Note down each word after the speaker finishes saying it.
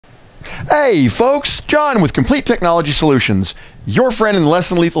Hey folks, John with Complete Technology Solutions, your friend in less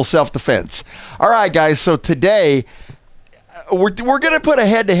than lethal self-defense. All right guys, so today we're going to put a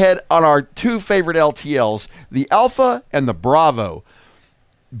head-to-head on our two favorite LTLs, the Alpha and the Bravo.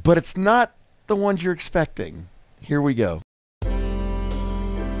 But it's not the ones you're expecting. Here we go.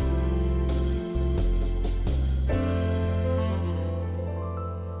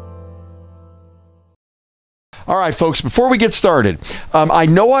 All right, folks, before we get started, I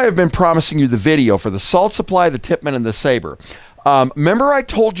know I have been promising you the video for the salt supply, the Tipman, and the Sabre. Remember I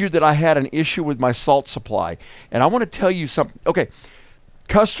told you that I had an issue with my salt supply, and I want to tell you something. Okay,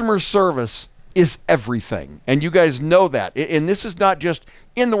 customer service is everything, and you guys know that. And this is not just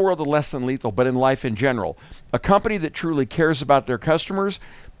in the world of less than lethal, but in life in general. A company that truly cares about their customers,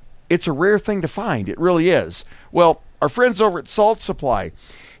 it's a rare thing to find. It really is. Well, our friends over at Salt Supply,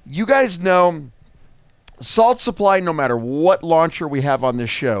 you guys know Salt Supply, no matter what launcher we have on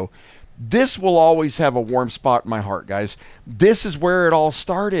this show, this will always have a warm spot in my heart, guys. This is where it all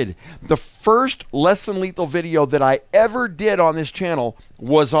started. The first less than lethal video that I ever did on this channel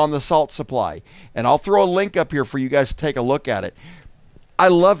was on the Salt Supply. And I'll throw a link up here for you guys to take a look at it. I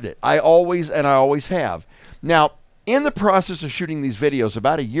loved it. I always have. Now, in the process of shooting these videos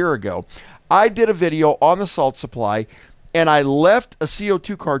about a year ago, I did a video on the Salt Supply, and I left a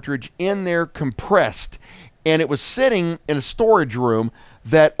CO2 cartridge in there compressed, and it was sitting in a storage room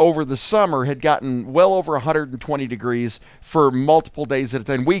that over the summer had gotten well over 120 degrees for multiple days at a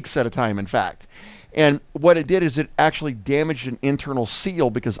time, weeks at a time, in fact. And what it did is it actually damaged an internal seal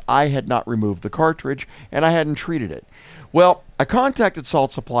because I had not removed the cartridge and I hadn't treated it. Well, I contacted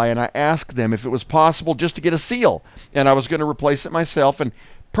Salt Supply and I asked them if it was possible just to get a seal, and I was going to replace it myself and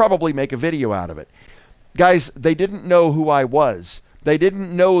probably make a video out of it. Guys, they didn't know who I was. They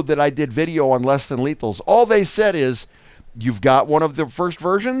didn't know that I did video on less than lethals. All they said is, you've got one of the first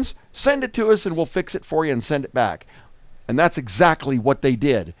versions, send it to us and we'll fix it for you and send it back. And that's exactly what they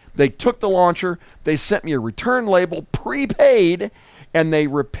did. They took the launcher, they sent me a return label prepaid, and they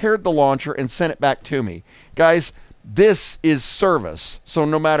repaired the launcher and sent it back to me. Guys, this is service. So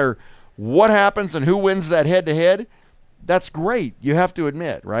no matter what happens and who wins that head-to-head, that's great, you have to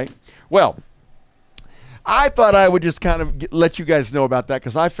admit, right? Well, I thought I would just kind of let you guys know about that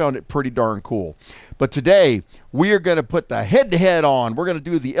because I found it pretty darn cool. But today, we are going to put the head-to-head on. We're going to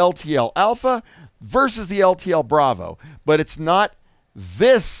do the LTL Alpha versus the LTL Bravo. But it's not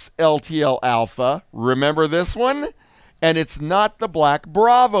this LTL Alpha. Remember this one? And it's not the black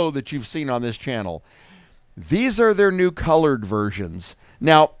Bravo that you've seen on this channel. These are their new colored versions.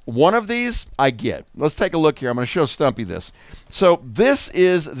 Now, one of these I get. Let's take a look here. I'm going to show Stumpy this. So this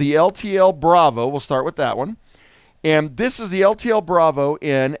is the LTL Bravo. We'll start with that one. And this is the LTL Bravo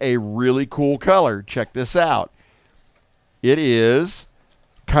in a really cool color. Check this out. It is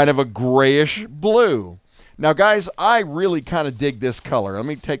kind of a grayish blue. Now, guys, I really kind of dig this color. Let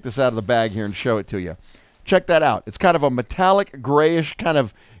me take this out of the bag here and show it to you. Check that out. It's kind of a metallic grayish kind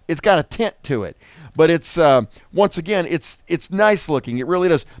of, it's got a tint to it. But it's, once again, it's nice looking. It really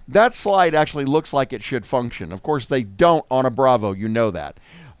does. That slide actually looks like it should function. Of course, they don't on a Bravo. You know that.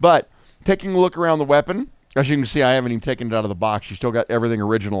 But taking a look around the weapon, as you can see, I haven't even taken it out of the box. You still got everything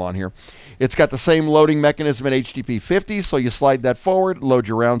original on here. It's got the same loading mechanism at HDP 50, so you slide that forward, load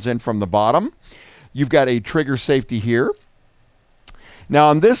your rounds in from the bottom. You've got a trigger safety here. Now,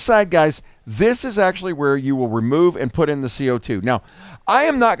 on this side, guys, this is actually where you will remove and put in the CO2. Now, I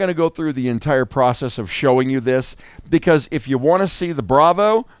am not going to go through the entire process of showing you this because if you want to see the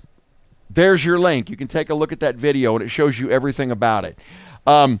Bravo, there's your link. You can take a look at that video and it shows you everything about it.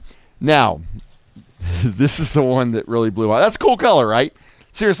 Now, this is the one that really blew out. That's a cool color, right?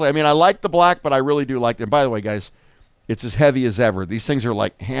 Seriously, I mean, I like the black, but I really do like them. By the way, guys, it's as heavy as ever. These things are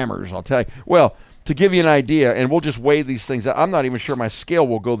like hammers, I'll tell you. Well, to give you an idea, and we'll just weigh these things out. I'm not even sure my scale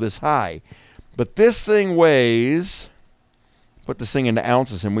will go this high. But this thing weighs, put this thing into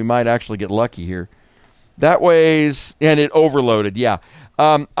ounces, and we might actually get lucky here. That weighs, and it overloaded, yeah.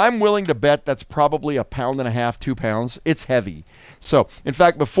 I'm willing to bet that's probably 1.5 pounds, 2 pounds. It's heavy. So, in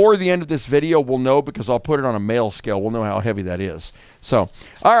fact, before the end of this video, we'll know because I'll put it on a male scale. We'll know how heavy that is. So,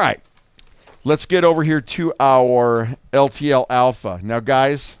 all right. Let's get over here to our LTL Alpha. Now,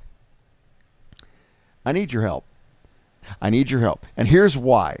 guys, I need your help. I need your help. And here's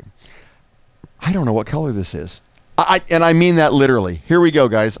why. I don't know what color this is. And I mean that literally. Here we go,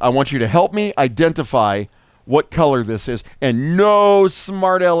 guys. I want you to help me identify what color this is. And no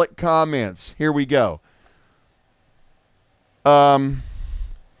smart aleck comments. Here we go. Now,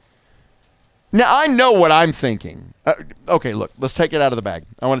 I know what I'm thinking. Okay, look. Let's take it out of the bag.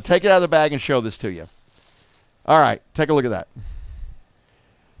 I want to take it out of the bag and show this to you. All right. Take a look at that.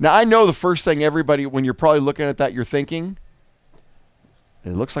 Now, I know the first thing everybody, when you're probably looking at that, you're thinking,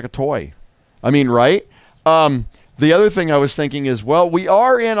 it looks like a toy. I mean, right? The other thing I was thinking is, well, we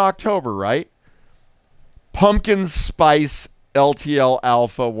are in October, right? Pumpkin Spice LTL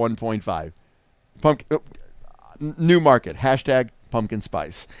Alpha 1.5. New market. Hashtag pumpkin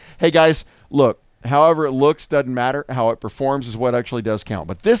spice. Hey, guys, look. However it looks doesn't matter. How it performs is what actually does count.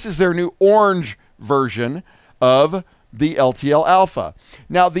 But this is their new orange version of the LTL Alpha.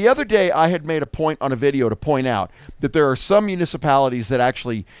 Now, the other day I had made a point on a video to point out that there are some municipalities that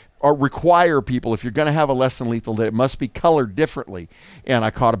actually require people, if you're going to have a less than lethal, that it must be colored differently. And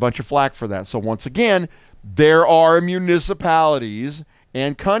I caught a bunch of flack for that. So once again, there are municipalities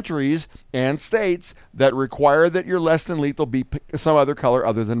and countries and states that require that your less than lethal be some other color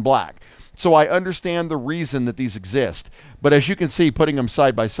other than black. So I understand the reason that these exist. But as you can see, putting them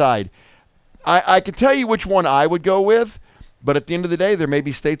side by side, I can tell you which one I would go with, but at the end of the day, there may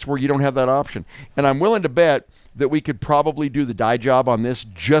be states where you don't have that option. And I'm willing to bet that we could probably do the dye job on this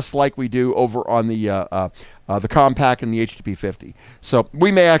just like we do over on the Compact and the HTP 50. So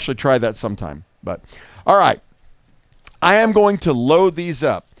we may actually try that sometime. But all right, I am going to load these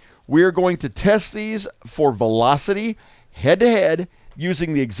up. We are going to test these for velocity head-to-head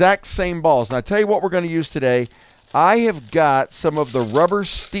using the exact same balls. And I tell you what we're going to use today. I have got some of the rubber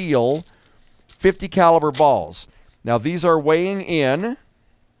steel 50 caliber balls. Now these are weighing in,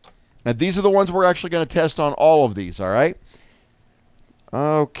 and these are the ones we're actually going to test on all of these, all right?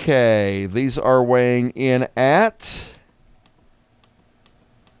 Okay, these are weighing in at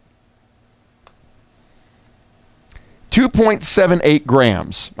 2.78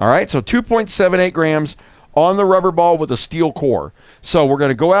 grams, all right? So 2.78 grams on the rubber ball with a steel core. So we're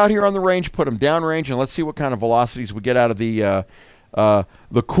going to go out here on the range, put them down range, and let's see what kind of velocities we get out of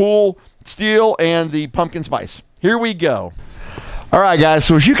the cool steel and the pumpkin spice. Here we go. All right, guys,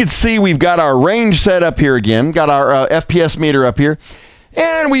 so as you can see, we've got our range set up here again, got our FPS meter up here,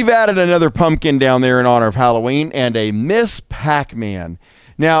 and we've added another pumpkin down there in honor of Halloween and a Miss Pac-Man.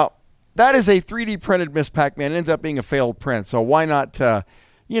 Now, that is a 3D printed Miss Pac-Man. It ends up being a failed print, so why not,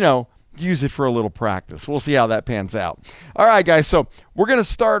 you know, use it for a little practice. We'll see how that pans out. All right, guys, so we're going to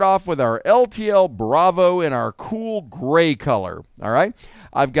start off with our LTL Bravo in our cool gray color. All right,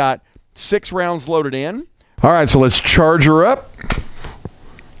 I've got 6 rounds loaded in. All right, so let's charge her up.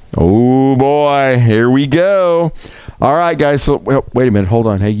 Oh, boy, here we go. All right, guys, so well, wait a minute. Hold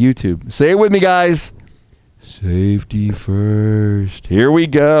on. Hey, YouTube, say it with me, guys. Safety first. Here we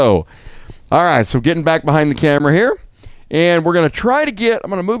go. All right, so getting back behind the camera here. And we're going to try to get,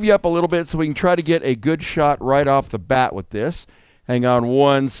 I'm going to move you up a little bit so we can try to get a good shot right off the bat with this. Hang on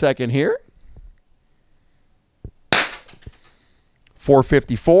 1 second here.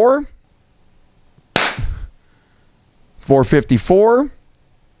 454. 454.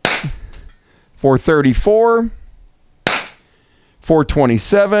 434.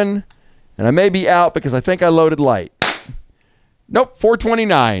 427. And I may be out because I think I loaded light. Nope,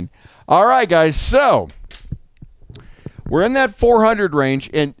 429. All right, guys, so we're in that 400 range,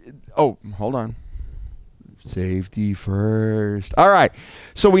 and, oh, hold on. Safety first. All right,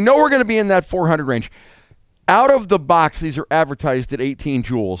 so we know we're going to be in that 400 range. Out of the box, these are advertised at 18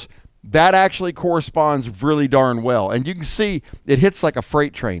 joules. That actually corresponds really darn well, and you can see it hits like a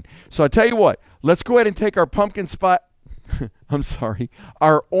freight train. So I tell you what, let's go ahead and take our pumpkin spot. I'm sorry,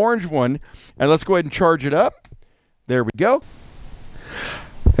 our orange one, and let's go ahead and charge it up. There we go.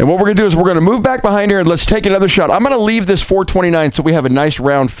 And what we're going to do is we're going to move back behind here and let's take another shot. I'm going to leave this 429 so we have a nice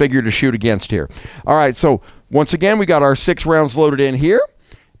round figure to shoot against here. All right, so once again, we got our 6 rounds loaded in here.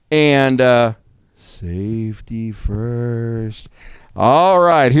 And safety first. All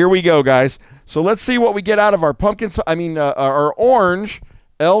right, here we go, guys. So let's see what we get out of our our orange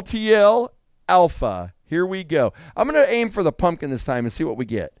LTL Alpha. Here we go. I'm going to aim for the pumpkin this time and see what we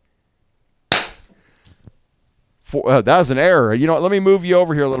get. That was an error. You know what? Let me move you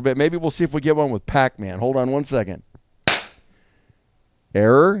over here a little bit. Maybe we'll see if we get one with Pac-Man. Hold on 1 second.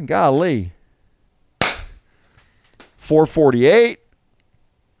 Error. Golly. 448.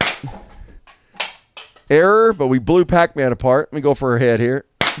 Error, but we blew Pac-Man apart. Let me go for her head here.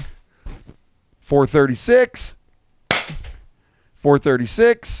 436.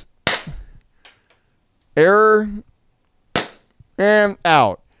 436. Error. And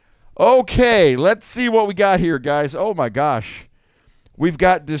out. Okay, let's see what we got here, guys. Oh, my gosh. We've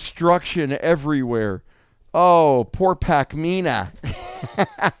got destruction everywhere. Oh, poor Pac-Mina.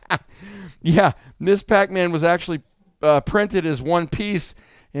 Yeah, Miss Pac-Man was actually printed as one piece,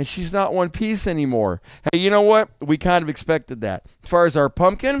 and she's not one piece anymore. Hey, you know what? We kind of expected that. As far as our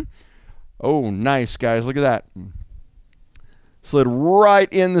pumpkin, oh, nice, guys. Look at that. Slid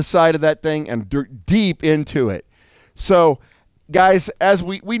right in the side of that thing and deep into it. So, guys, as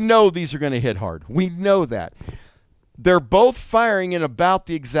we know these are going to hit hard. We know that. They're both firing in about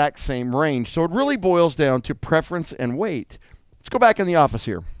the exact same range. So it really boils down to preference and weight. Let's go back in the office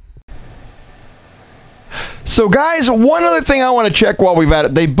here. So, guys, one other thing I want to check while we've at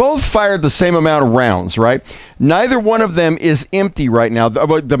it. They both fired the same amount of rounds, right? Neither one of them is empty right now.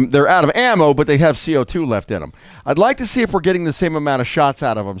 They're out of ammo, but they have CO2 left in them. I'd like to see if we're getting the same amount of shots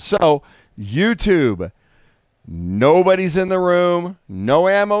out of them. So, YouTube, nobody's in the room. No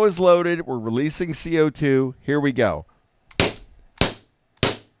ammo is loaded. We're releasing CO2. Here we go.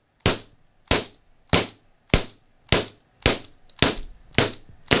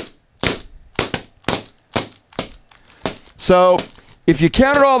 So, if you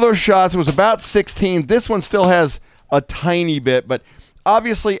counted all those shots, it was about 16. This one still has a tiny bit, but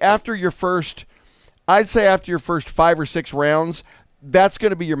obviously after your first, I'd say after your first 5 or 6 rounds, that's going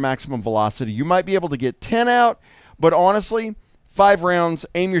to be your maximum velocity. You might be able to get 10 out, but honestly, 5 rounds,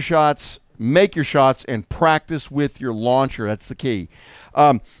 aim your shots, make your shots, and practice with your launcher. That's the key.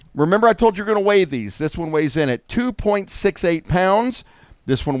 Remember I told you you're going to weigh these. This one weighs in at 2.68 pounds.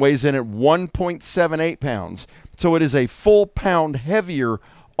 This one weighs in at 1.78 pounds. So it is a full pound heavier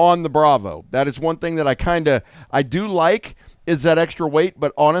on the Bravo. That is one thing that I do like is that extra weight,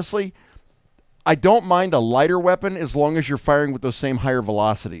 but honestly, I don't mind a lighter weapon as long as you're firing with those same higher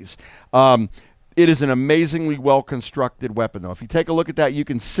velocities. It is an amazingly well-constructed weapon, though. If you take a look at that, you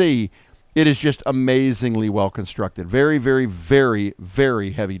can see it is just amazingly well-constructed. Very, very, very,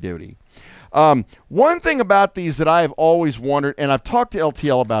 very heavy duty. One thing about these that I have always wondered, and I've talked to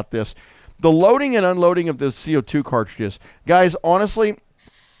LTL about this, the loading and unloading of the CO2 cartridges. Guys, honestly,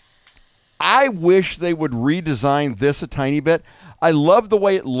 I wish they would redesign this a tiny bit. I love the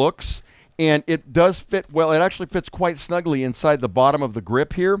way it looks, and it does fit well. It actually fits quite snugly inside the bottom of the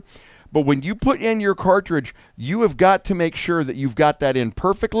grip here. But when you put in your cartridge, you have got to make sure that you've got that in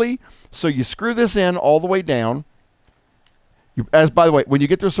perfectly. So you screw this in all the way down. By the way, when you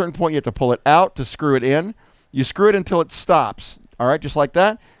get to a certain point, you have to pull it out to screw it in. You screw it until it stops. All right, just like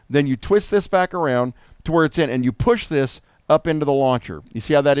that. Then you twist this back around to where it's in, and you push this up into the launcher. You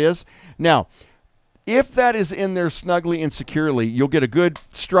see how that is? Now, if that is in there snugly and securely, you'll get a good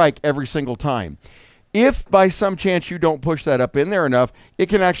strike every single time. If by some chance you don't push that up in there enough, it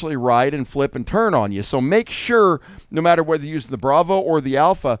can actually ride and flip and turn on you. So make sure, no matter whether you're using the Bravo or the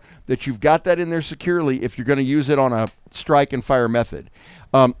Alpha, that you've got that in there securely if you're going to use it on a strike and fire method.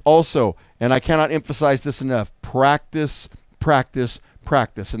 Also, and I cannot emphasize this enough, practice, practice,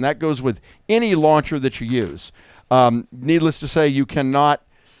 practice. And that goes with any launcher that you use. Needless to say, you can't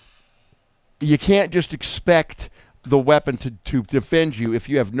just expect the weapon to defend you if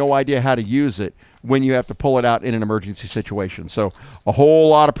you have no idea how to use it when you have to pull it out in an emergency situation. So a whole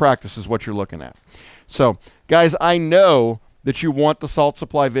lot of practice is what you're looking at. So, guys, I know that you want the salt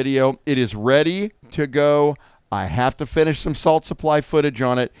supply video. It is ready to go. I have to finish some salt supply footage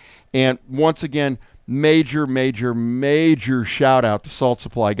on it. And once again, major, major, major shout out to Salt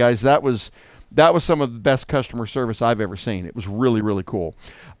Supply. Guys, that was some of the best customer service I've ever seen. It was really, really cool.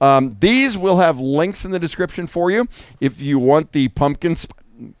 These will have links in the description for you. If you want the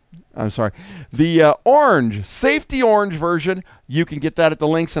the orange, safety orange version, you can get that at the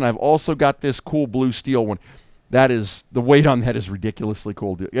links. And I've also got this cool blue steel one. That is, the weight on that is ridiculously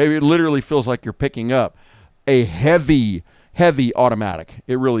cool. It literally feels like you're picking up a heavy, heavy automatic.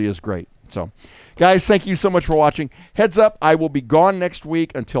 It really is great. So, guys, thank you so much for watching. Heads up, I will be gone next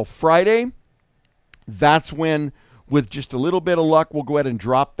week until Friday. That's when, with just a little bit of luck, we'll go ahead and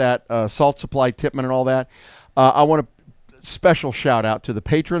drop that salt supply tipman and all that. I want a special shout out to the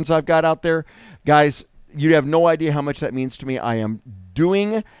patrons I've got out there. Guys, you have no idea how much that means to me. I am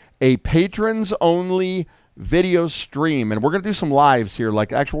doing a patrons-only video stream, and we're going to do some lives here,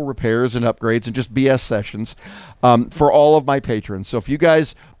 like actual repairs and upgrades and just BS sessions for all of my patrons. So if you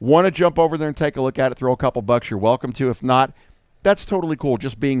guys want to jump over there and take a look at it, throw a couple bucks, you're welcome to. If not, that's totally cool.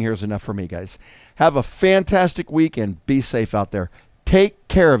 Just being here is enough for me, guys. Have a fantastic week and be safe out there. Take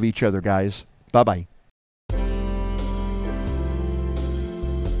care of each other, guys. Bye-bye.